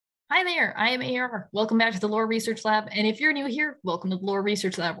Hi there, I am AR. Welcome back to the Lore Research Lab. And if you're new here, welcome to the Lore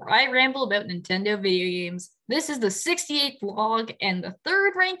Research Lab, where I ramble about Nintendo video games. This is the 68th vlog and the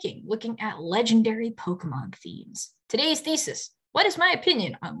third ranking looking at legendary Pokemon themes. Today's thesis: what is my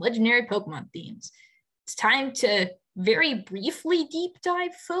opinion on legendary Pokemon themes? It's time to very briefly deep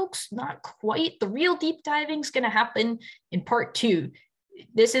dive, folks. Not quite. The real deep diving is going to happen in part 2.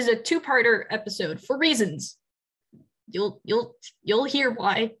 This is a two-parter episode for reasons. You'll hear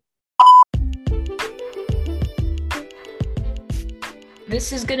why.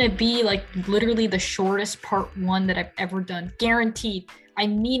 This is gonna be like literally the shortest part 1 that I've ever done, guaranteed. I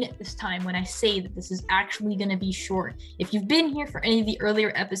mean it this time when I say that this is actually gonna be short. If you've been here for any of the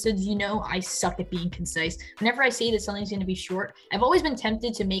earlier episodes, you know I suck at being concise. Whenever I say that something's gonna be short, I've always been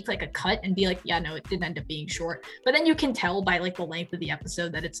tempted to make like a cut and be like, yeah, no, it didn't end up being short. But then you can tell by like the length of the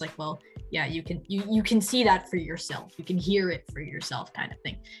episode that it's like, well, yeah, you can see that for yourself. You can hear it for yourself, kind of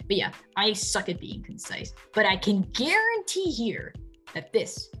thing. But yeah, I suck at being concise. But I can guarantee here that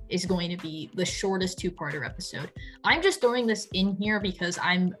this is going to be the shortest two-parter episode. I'm just throwing this in here because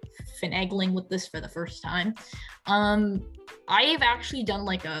I'm finagling with this for the first time. I've actually done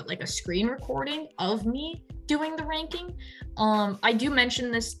like a screen recording of me doing the ranking. I do mention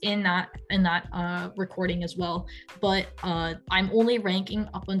this in that recording as well, but I'm only ranking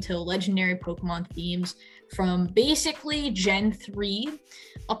up until legendary Pokemon themes from basically Gen 3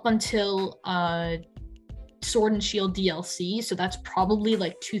 up until Sword and Shield DLC, so that's probably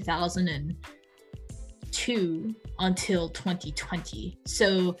like 2002 until 2020.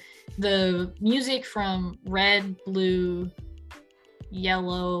 So the music from red, blue,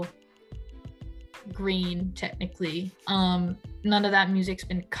 yellow, green, technically, none of that music's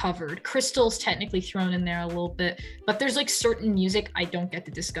been covered. Crystal's technically thrown in there a little bit, but there's like certain music I don't get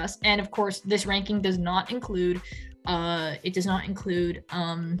to discuss. And of course, this ranking does not include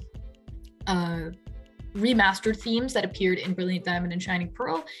remastered themes that appeared in Brilliant Diamond and Shining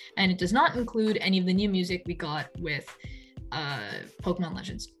Pearl, and it does not include any of the new music we got with Pokemon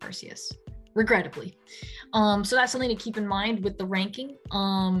Legends Arceus, regrettably. So that's something to keep in mind with the ranking.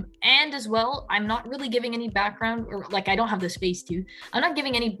 And as well, I'm not really giving any background, or like I don't have the space to. I'm not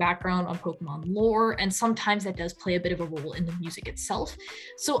giving any background on Pokemon lore, and sometimes that does play a bit of a role in the music itself.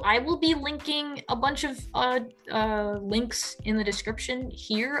 So I will be linking a bunch of links in the description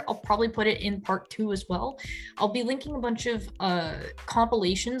here. I'll probably put it in part 2 as well. I'll be linking a bunch of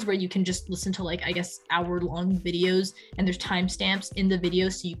compilations where you can just listen to, like, I guess, hour-long videos, and there's timestamps in the video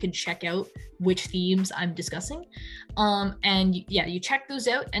so you can check out which themes I'm discussing. And yeah, you check those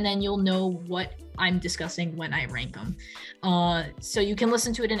out and then you'll know what I'm discussing when I rank them. So you can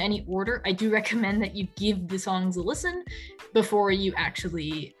listen to it in any order. I do recommend that you give the songs a listen before you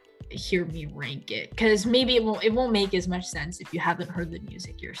actually hear me rank it, because maybe it won't make as much sense if you haven't heard the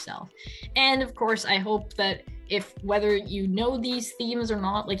music yourself. And of course, I hope that whether you know these themes or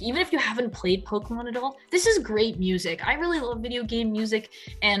not, like even if you haven't played Pokemon at all, this is great music. I really love video game music,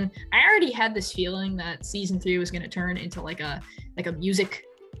 and I already had this feeling that season 3 was going to turn into like a music,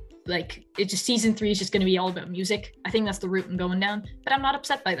 like season 3 is just going to be all about music. I think that's the route I'm going down, but I'm not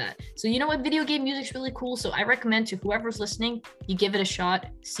upset by that. So you know what, video game music's really cool, so I recommend to whoever's listening, you give it a shot,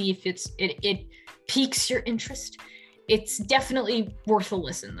 see if it piques your interest. It's definitely worth a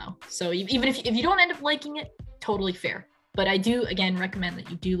listen though. So even if you don't end up liking it, totally fair. But I do, again, recommend that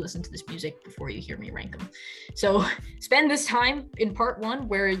you do listen to this music before you hear me rank them. So spend this time in part 1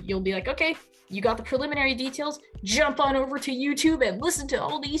 where you'll be like, okay, you got the preliminary details, jump on over to YouTube and listen to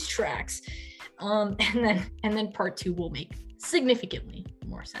all these tracks. And then part 2 will make significantly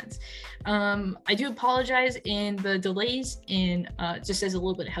more sense. I do apologize in the delays in, just as a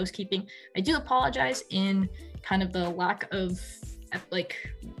little bit of housekeeping, I do apologize in kind of the lack of like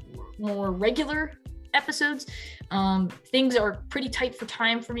more regular episodes. Things are pretty tight for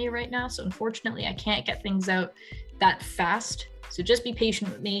time for me right now, so unfortunately I can't get things out that fast. So just be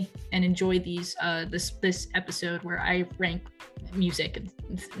patient with me and enjoy these this episode where I rank music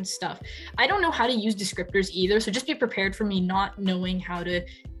and stuff. I don't know how to use descriptors either, so just be prepared for me not knowing how to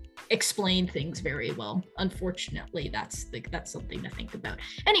explain things very well. Unfortunately, that's something to think about.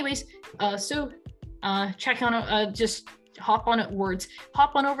 Anyways, so check on just hop on over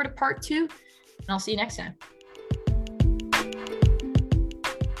to part 2, and I'll see you next time.